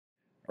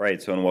Alright,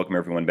 so I want to welcome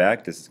everyone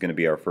back. This is going to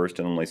be our first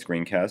and only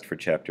screencast for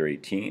Chapter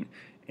 18.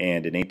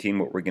 And in 18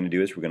 what we're going to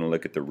do is we're going to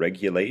look at the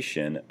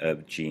regulation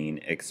of gene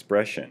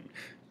expression.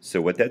 So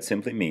what that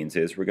simply means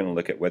is we're going to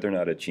look at whether or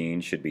not a gene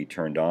should be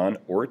turned on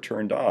or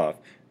turned off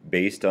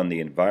based on the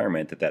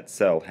environment that that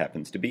cell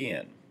happens to be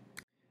in.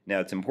 Now,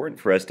 it's important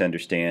for us to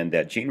understand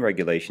that gene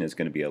regulation is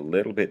going to be a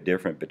little bit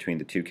different between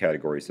the two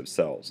categories of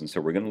cells. And so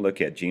we're going to look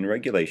at gene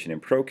regulation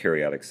in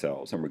prokaryotic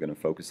cells, and we're going to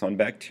focus on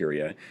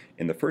bacteria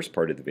in the first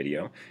part of the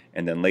video.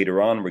 And then later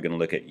on, we're going to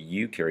look at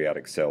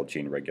eukaryotic cell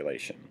gene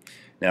regulation.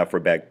 Now, for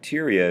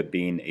bacteria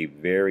being a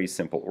very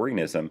simple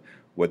organism,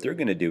 what they're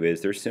going to do is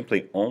they're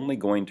simply only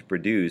going to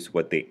produce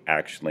what they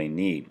actually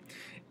need.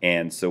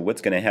 And so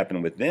what's going to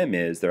happen with them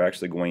is they're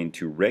actually going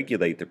to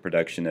regulate the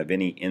production of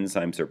any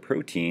enzymes or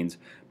proteins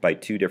by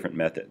two different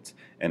methods.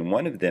 And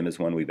one of them is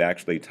one we've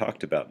actually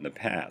talked about in the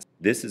past.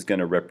 This is going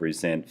to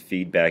represent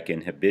feedback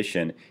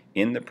inhibition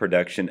in the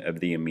production of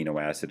the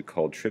amino acid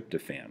called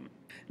tryptophan.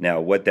 Now,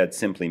 what that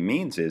simply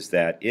means is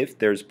that if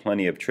there's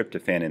plenty of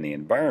tryptophan in the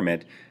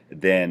environment,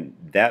 then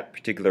that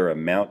particular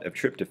amount of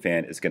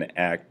tryptophan is going to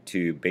act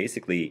to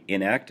basically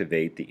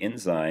inactivate the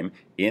enzyme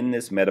in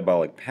this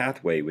metabolic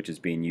pathway which is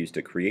being used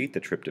to create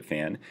the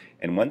tryptophan.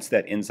 And once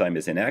that enzyme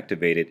is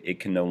inactivated, it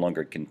can no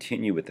longer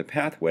continue with the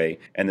pathway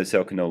and the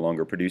cell can no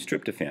longer produce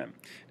tryptophan.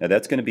 Now,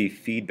 that's going to be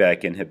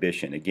feedback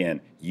inhibition.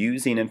 Again,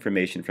 using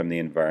information from the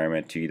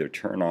environment to either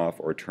turn off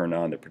or turn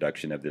on the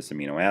production of this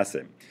amino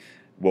acid.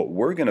 What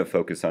we're going to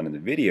focus on in the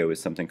video is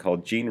something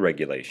called gene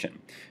regulation.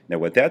 Now,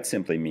 what that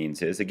simply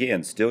means is,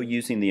 again, still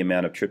using the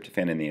amount of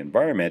tryptophan in the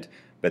environment,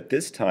 but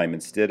this time,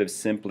 instead of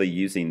simply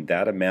using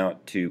that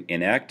amount to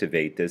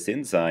inactivate this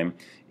enzyme,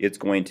 it's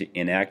going to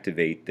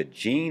inactivate the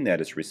gene that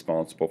is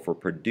responsible for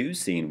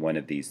producing one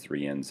of these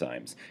three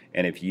enzymes.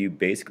 And if you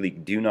basically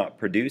do not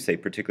produce a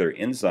particular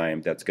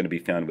enzyme that's going to be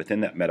found within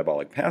that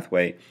metabolic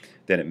pathway,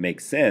 then it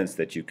makes sense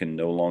that you can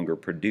no longer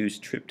produce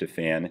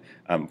tryptophan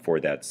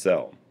for that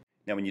cell.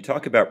 Now, when you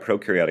talk about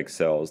prokaryotic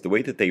cells, the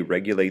way that they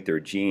regulate their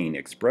gene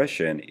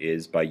expression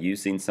is by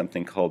using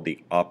something called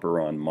the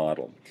Operon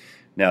model.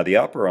 Now, the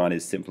Operon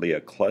is simply a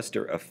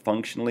cluster of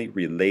functionally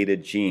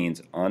related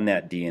genes on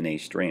that DNA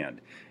strand,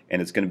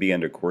 and it's going to be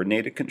under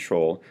coordinated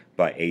control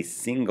by a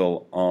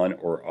single on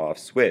or off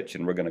switch,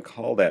 and we're going to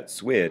call that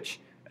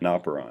switch an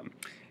Operon.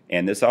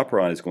 And this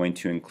Operon is going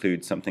to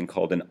include something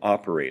called an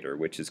operator,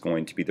 which is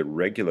going to be the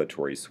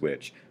regulatory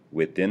switch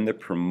within the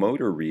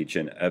promoter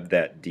region of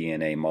that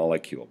DNA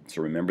molecule.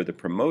 So remember, the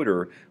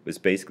promoter was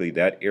basically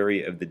that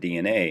area of the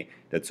DNA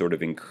that sort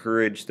of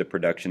encouraged the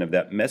production of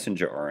that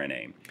messenger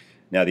RNA.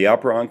 Now, the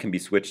Operon can be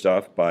switched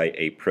off by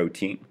a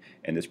protein,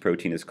 and this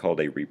protein is called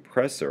a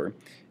repressor,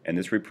 and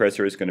this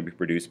repressor is going to be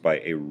produced by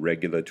a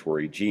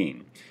regulatory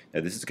gene.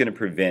 Now, this is going to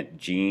prevent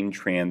gene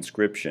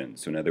transcription,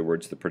 so in other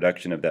words, the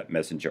production of that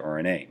messenger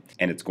RNA.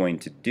 And it's going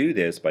to do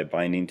this by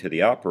binding to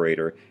the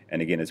operator,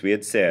 and again, as we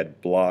had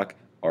said, block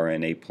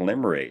RNA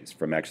polymerase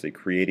from actually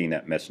creating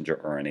that messenger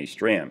RNA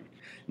strand.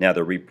 Now,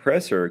 the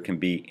repressor can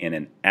be in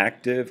an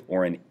active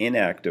or an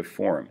inactive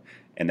form,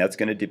 and that's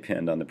going to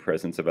depend on the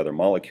presence of other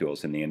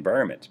molecules in the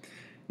environment.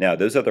 Now,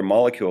 those other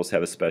molecules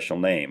have a special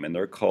name, and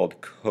they're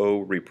called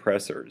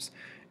co-repressors.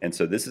 And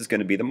so this is going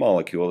to be the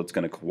molecule that's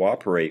going to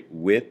cooperate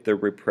with the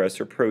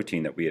repressor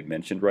protein that we had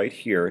mentioned right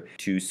here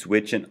to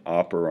switch an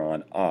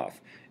operon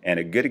off. And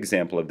a good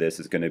example of this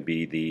is going to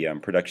be the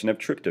production of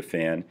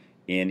tryptophan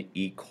in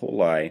E.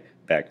 coli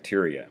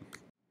bacteria.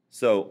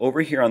 So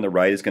over here on the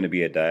right is going to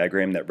be a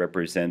diagram that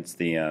represents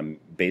the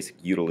basic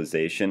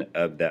utilization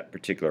of that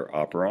particular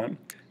operon.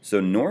 So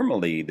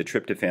normally the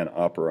tryptophan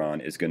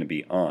operon is going to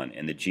be on,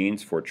 and the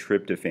genes for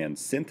tryptophan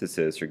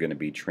synthesis are going to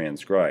be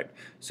transcribed.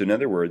 So in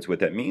other words, what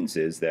that means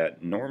is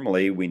that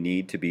normally we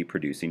need to be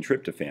producing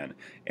tryptophan,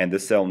 and the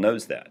cell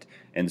knows that.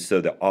 And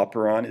so the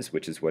operon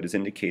which is what is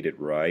indicated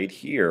right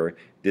here,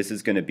 this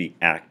is going to be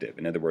active.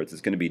 In other words,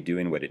 it's going to be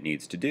doing what it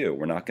needs to do.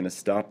 We're not going to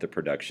stop the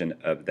production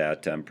of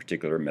that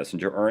particular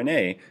messenger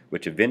RNA,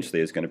 which eventually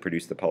is going to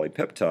produce the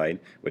polypeptide,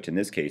 which in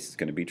this case is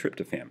going to be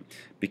tryptophan,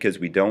 because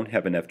we don't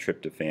have enough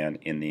tryptophan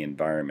in the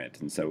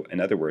environment. And so, in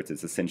other words,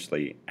 it's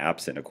essentially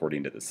absent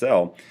according to the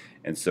cell,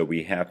 and so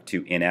we have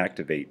to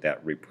inactivate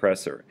that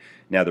repressor.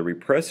 Now, the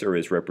repressor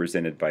is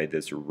represented by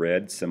this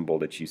red symbol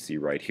that you see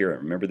right here.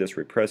 Remember, this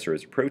repressor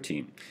is a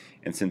protein,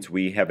 and since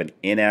we have an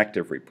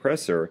inactive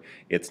repressor,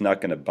 it's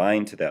not going to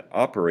bind to that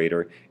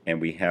operator,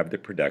 and we have the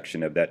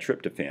production of that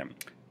tryptophan.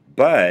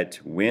 But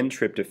when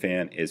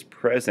tryptophan is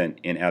present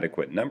in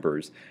adequate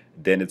numbers,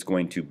 then it's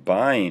going to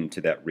bind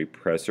to that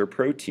repressor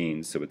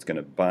protein, so it's going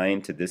to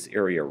bind to this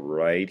area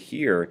right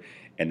here,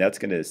 and that's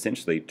going to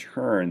essentially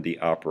turn the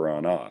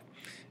operon off.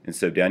 And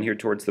so down here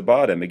towards the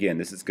bottom, again,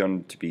 this is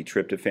going to be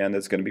tryptophan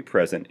that's going to be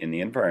present in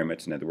the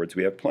environment. In other words,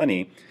 we have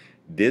plenty.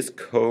 This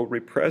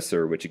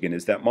co-repressor, which again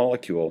is that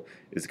molecule,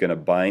 is going to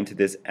bind to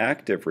this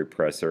active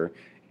repressor.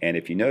 And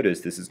if you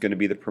notice, this is going to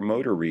be the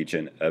promoter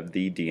region of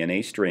the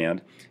DNA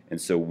strand. And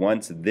so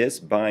once this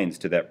binds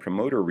to that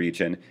promoter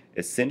region,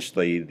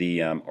 essentially the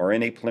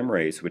RNA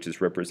polymerase, which is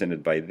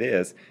represented by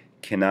this,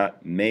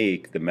 cannot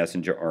make the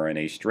messenger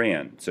RNA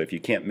strand. So if you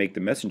can't make the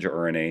messenger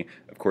RNA,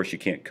 of course you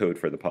can't code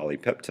for the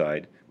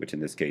polypeptide, which in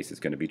this case is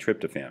going to be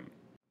tryptophan.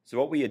 So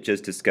what we had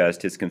just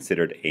discussed is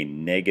considered a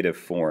negative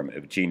form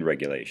of gene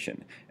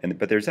regulation.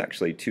 But there's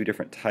actually two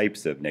different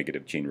types of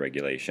negative gene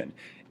regulation,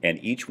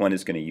 and each one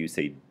is going to use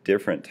a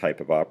different type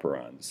of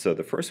operon. So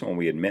the first one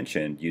we had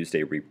mentioned used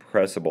a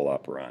repressible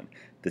operon.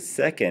 The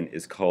second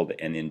is called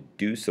an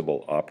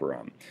inducible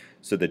operon.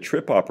 So the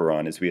trip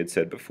operon, as we had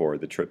said before,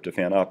 the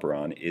tryptophan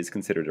operon, is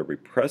considered a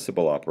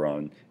repressible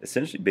operon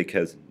essentially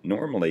because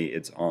normally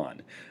it's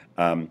on.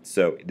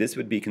 So this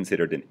would be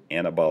considered an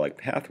anabolic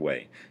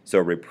pathway. So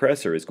a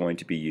repressor is going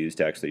to be used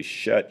to actually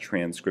shut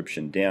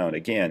transcription down,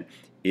 again,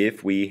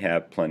 if we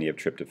have plenty of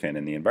tryptophan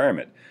in the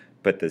environment.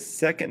 But the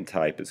second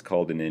type is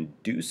called an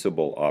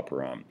inducible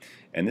operon.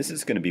 And this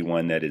is going to be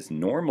one that is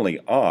normally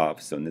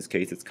off, so in this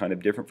case it's kind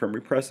of different from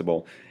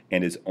repressible,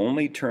 and is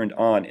only turned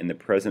on in the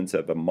presence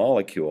of a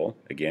molecule,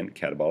 again,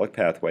 catabolic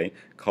pathway,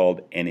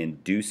 called an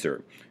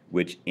inducer,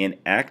 which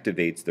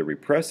inactivates the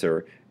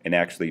repressor and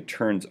actually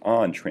turns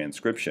on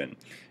transcription.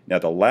 Now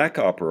the lac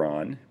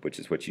operon, which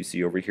is what you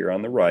see over here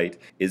on the right,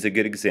 is a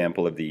good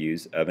example of the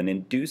use of an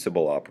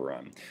inducible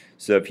operon.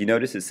 So if you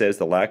notice it says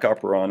the lac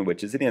operon,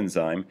 which is an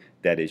enzyme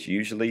that is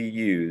usually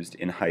used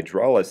in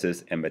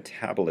hydrolysis and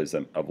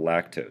metabolism of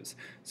lactose.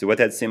 So what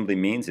that simply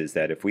means is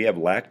that if we have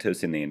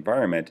lactose in the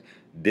environment,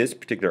 this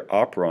particular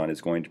operon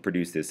is going to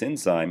produce this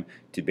enzyme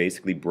to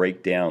basically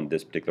break down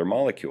this particular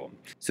molecule.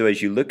 So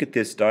as you look at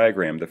this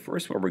diagram, the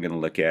first one we're going to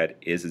look at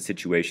is a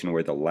situation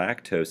where the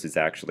lactose is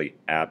actually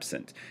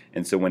absent.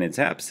 And so when it's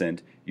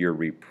absent, your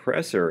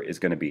repressor is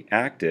going to be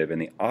active and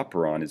the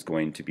operon is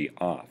going to be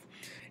off.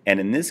 And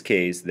in this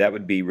case, that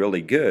would be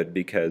really good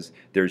because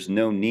there's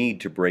no need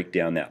to break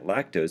down that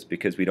lactose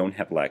because we don't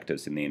have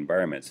lactose in the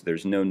environment. So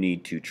there's no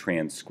need to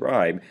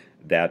transcribe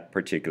that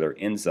particular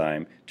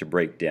enzyme to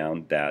break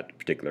down that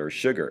particular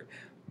sugar.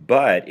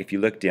 But if you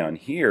look down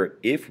here,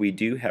 if we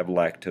do have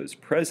lactose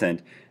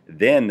present,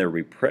 then the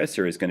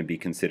repressor is going to be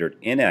considered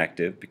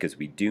inactive because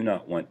we do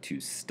not want to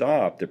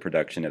stop the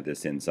production of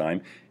this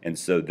enzyme, and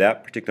so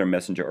that particular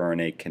messenger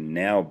RNA can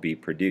now be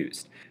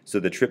produced. So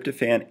the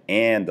tryptophan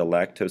and the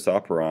lactose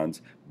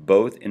operons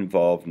both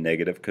involve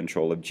negative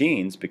control of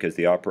genes because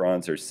the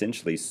operons are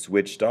essentially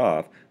switched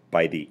off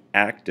by the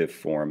active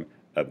form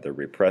of the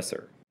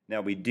repressor.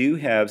 Now we do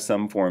have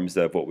some forms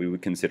of what we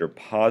would consider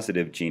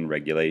positive gene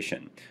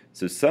regulation.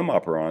 So some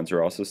operons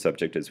are also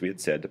subject, as we had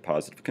said, to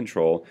positive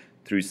control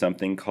through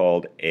something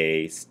called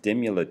a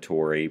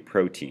stimulatory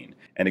protein.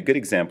 And a good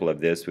example of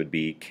this would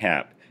be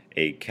CAP,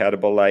 a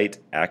catabolite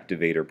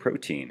activator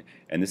protein.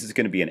 And this is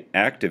going to be an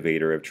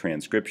activator of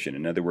transcription,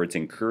 in other words,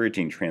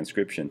 encouraging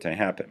transcription to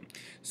happen.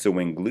 So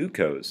when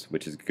glucose,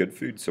 which is a good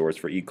food source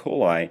for E.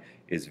 coli,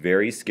 is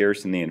very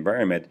scarce in the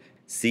environment,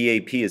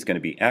 CAP is going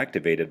to be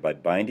activated by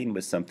binding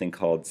with something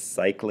called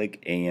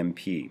cyclic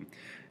AMP.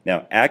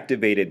 Now,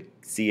 activated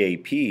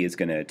CAP is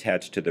going to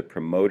attach to the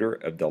promoter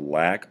of the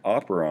lac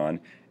operon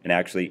and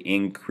actually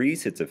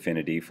increase its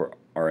affinity for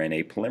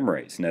RNA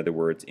polymerase. In other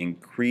words,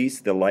 increase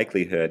the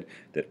likelihood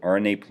that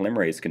RNA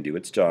polymerase can do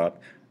its job,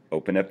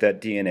 open up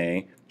that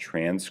DNA,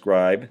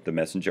 transcribe the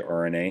messenger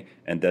RNA,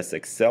 and thus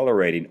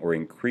accelerating or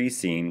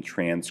increasing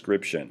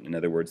transcription. In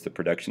other words, the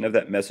production of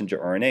that messenger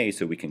RNA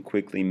so we can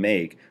quickly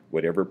make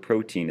whatever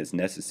protein is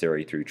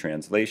necessary through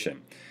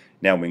translation.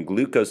 Now, when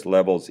glucose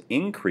levels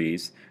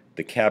increase,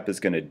 the cap is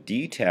going to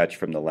detach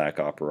from the lac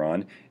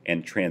operon,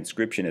 and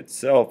transcription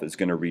itself is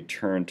going to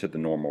return to the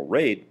normal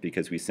rate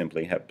because we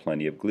simply have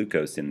plenty of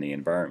glucose in the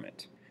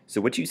environment.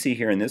 So what you see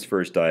here in this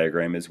first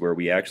diagram is where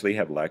we actually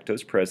have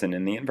lactose present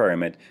in the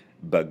environment,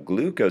 but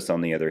glucose,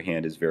 on the other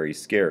hand, is very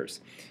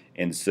scarce.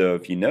 And so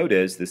if you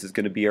notice, this is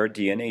going to be our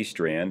DNA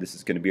strand, this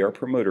is going to be our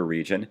promoter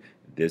region,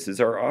 this is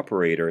our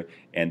operator,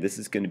 and this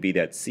is going to be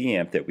that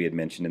CAMP that we had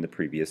mentioned in the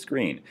previous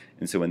screen.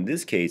 And so in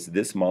this case,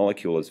 this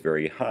molecule is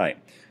very high.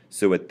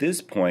 So at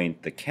this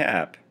point, the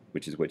cap,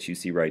 which is what you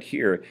see right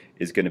here,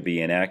 is going to be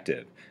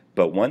inactive.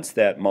 But once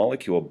that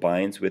molecule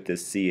binds with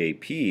this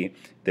CAP,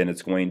 then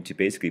it's going to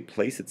basically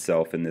place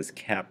itself in this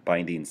cap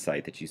binding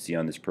site that you see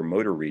on this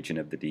promoter region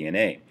of the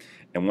DNA.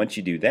 And once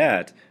you do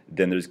that,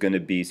 then there's going to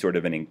be sort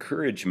of an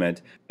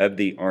encouragement of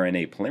the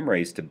RNA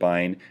polymerase to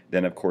bind,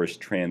 then of course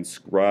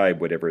transcribe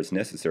whatever is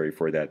necessary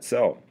for that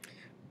cell.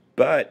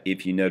 But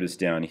if you notice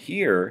down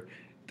here,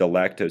 the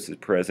lactose is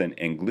present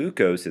and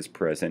glucose is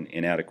present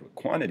in adequate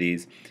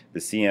quantities,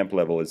 the CAMP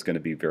level is going to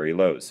be very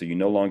low. So you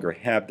no longer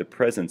have the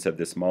presence of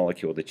this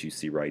molecule that you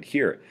see right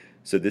here.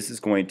 So this is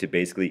going to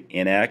basically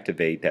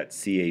inactivate that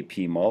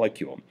CAP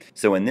molecule.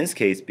 So in this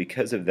case,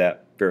 because of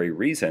that very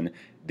reason,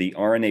 the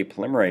RNA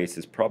polymerase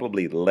is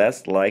probably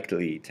less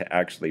likely to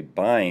actually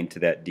bind to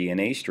that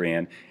DNA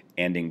strand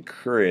and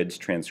encourage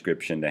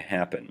transcription to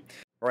happen.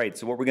 Alright,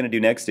 so what we're going to do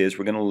next is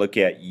we're going to look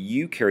at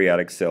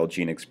eukaryotic cell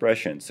gene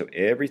expression. So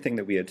everything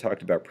that we had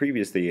talked about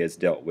previously has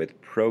dealt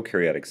with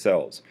prokaryotic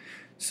cells.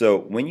 So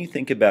when you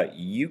think about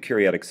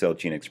eukaryotic cell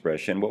gene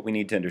expression, what we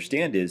need to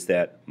understand is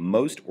that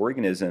most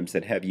organisms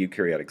that have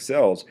eukaryotic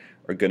cells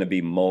are going to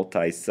be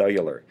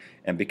multicellular.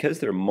 And because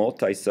they're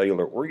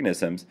multicellular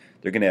organisms,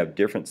 they're going to have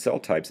different cell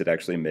types that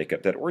actually make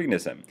up that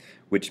organism,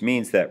 which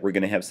means that we're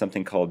going to have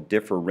something called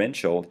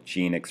differential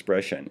gene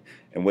expression.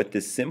 And what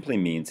this simply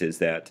means is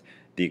that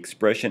the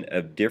expression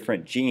of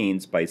different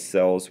genes by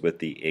cells with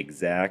the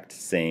exact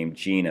same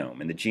genome.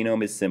 And the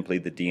genome is simply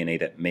the DNA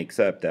that makes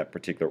up that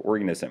particular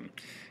organism.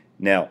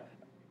 Now,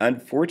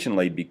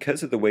 unfortunately,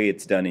 because of the way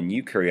it's done in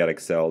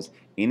eukaryotic cells,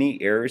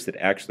 any errors that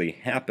actually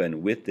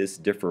happen with this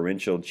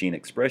differential gene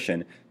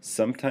expression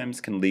sometimes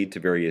can lead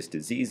to various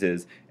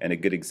diseases, and a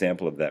good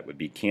example of that would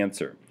be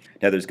cancer.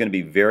 Now, there's going to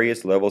be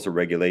various levels of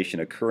regulation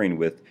occurring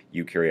with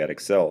eukaryotic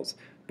cells,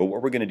 but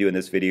what we're going to do in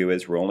this video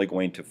is we're only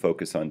going to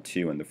focus on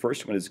two, and the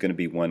first one is going to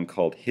be one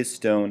called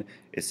histone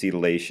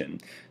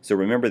acetylation. So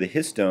remember, the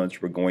histones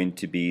were going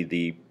to be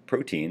the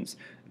proteins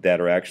that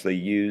are actually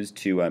used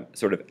to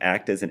sort of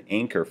act as an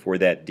anchor for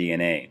that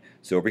DNA.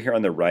 So over here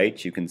on the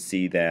right, you can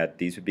see that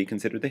these would be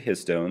considered the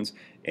histones,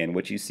 and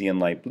what you see in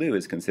light blue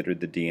is considered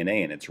the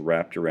DNA, and it's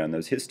wrapped around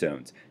those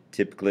histones,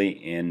 typically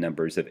in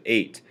numbers of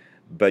 8.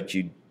 But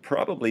you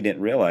probably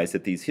didn't realize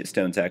that these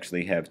histones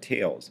actually have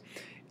tails.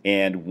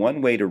 And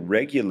one way to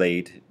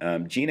regulate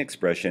gene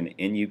expression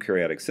in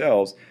eukaryotic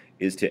cells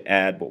is to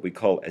add what we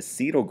call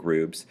acetyl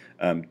groups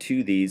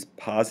to these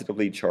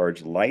positively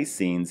charged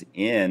lysines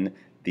in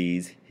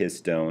these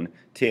histone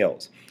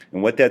tails.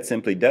 And what that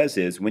simply does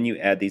is when you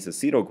add these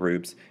acetyl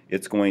groups,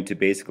 it's going to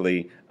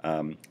basically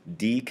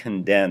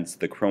decondense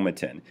the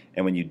chromatin.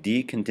 And when you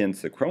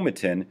decondense the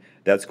chromatin,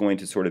 that's going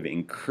to sort of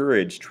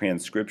encourage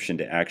transcription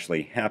to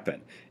actually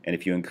happen. And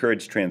if you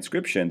encourage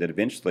transcription, then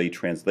eventually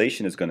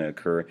translation is going to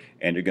occur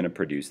and you're going to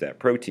produce that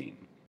protein.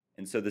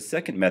 And so the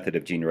second method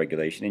of gene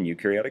regulation in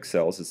eukaryotic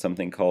cells is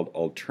something called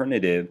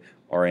alternative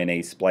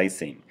RNA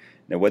splicing.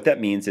 Now what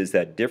that means is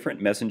that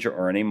different messenger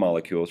RNA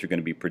molecules are going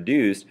to be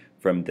produced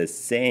from the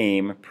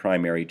same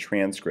primary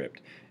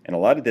transcript. And a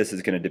lot of this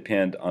is going to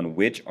depend on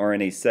which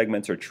RNA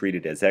segments are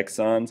treated as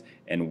exons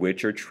and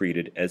which are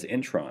treated as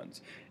introns.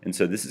 And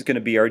so this is going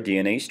to be our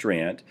DNA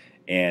strand,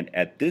 and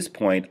at this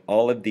point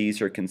all of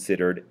these are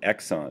considered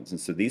exons. And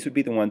so these would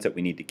be the ones that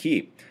we need to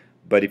keep.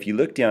 But if you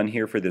look down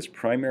here for this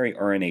primary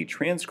RNA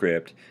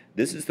transcript,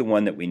 this is the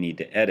one that we need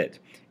to edit.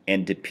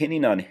 And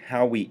depending on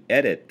how we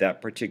edit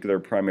that particular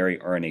primary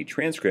RNA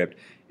transcript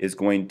is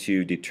going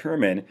to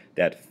determine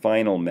that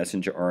final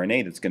messenger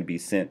RNA that's going to be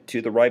sent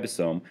to the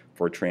ribosome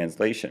for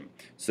translation.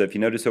 So if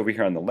you notice over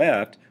here on the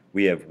left,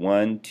 we have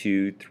 1,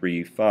 2,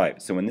 3,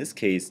 5. So in this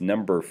case,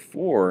 number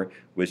 4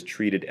 was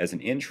treated as an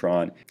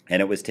intron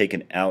and it was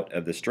taken out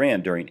of the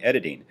strand during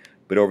editing.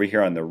 But over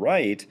here on the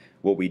right,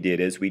 what we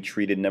did is we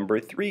treated number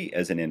 3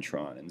 as an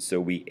intron. And so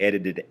we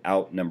edited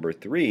out number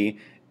 3,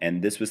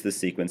 and this was the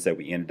sequence that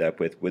we ended up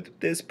with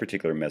this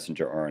particular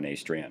messenger RNA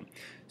strand.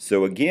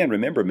 So again,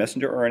 remember,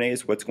 messenger RNA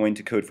is what's going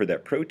to code for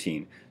that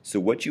protein. So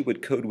what you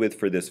would code with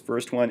for this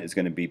first one is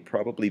going to be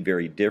probably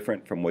very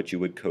different from what you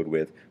would code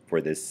with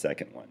for this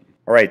second one.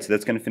 Alright, so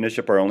that's going to finish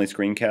up our only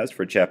screencast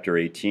for Chapter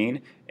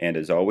 18. And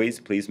as always,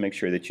 please make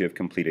sure that you have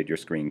completed your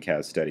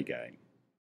screencast study guide.